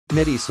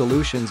MIDI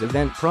Solutions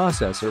Event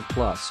Processor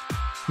Plus.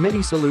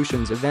 MIDI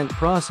Solutions Event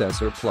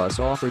Processor Plus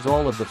offers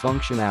all of the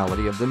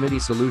functionality of the MIDI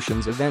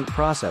Solutions Event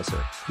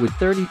Processor, with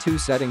 32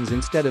 settings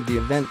instead of the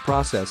Event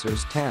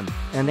Processor's 10,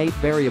 and 8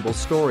 variable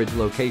storage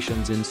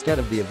locations instead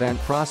of the Event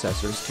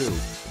Processor's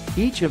 2.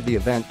 Each of the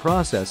Event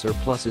Processor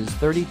Plus's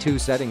 32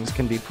 settings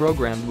can be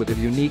programmed with a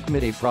unique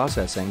MIDI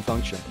processing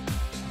function.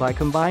 By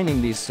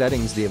combining these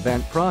settings, the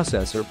Event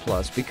Processor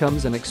Plus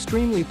becomes an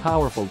extremely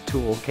powerful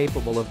tool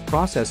capable of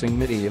processing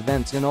MIDI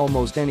events in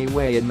almost any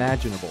way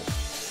imaginable.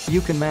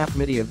 You can map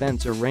MIDI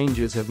events or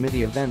ranges of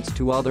MIDI events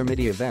to other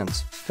MIDI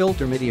events,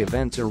 filter MIDI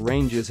events or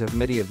ranges of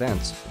MIDI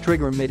events,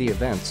 trigger MIDI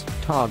events,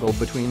 toggle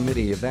between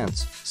MIDI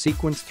events,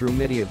 sequence through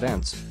MIDI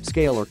events,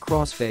 scale or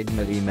crossfade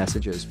MIDI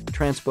messages,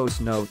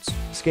 transpose notes,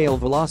 scale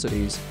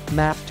velocities,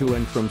 map to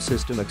and from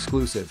system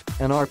exclusive,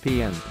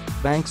 NRPN,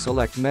 bank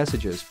select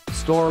messages,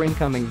 store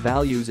incoming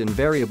values and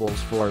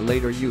variables for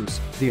later use.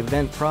 The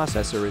Event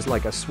Processor is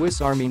like a Swiss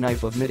Army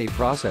knife of MIDI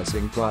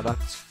processing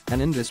products,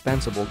 an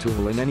indispensable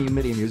tool in any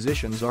MIDI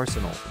musician's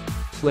arsenal.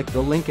 Click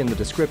the link in the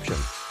description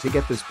to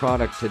get this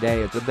product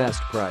today at the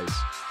best price.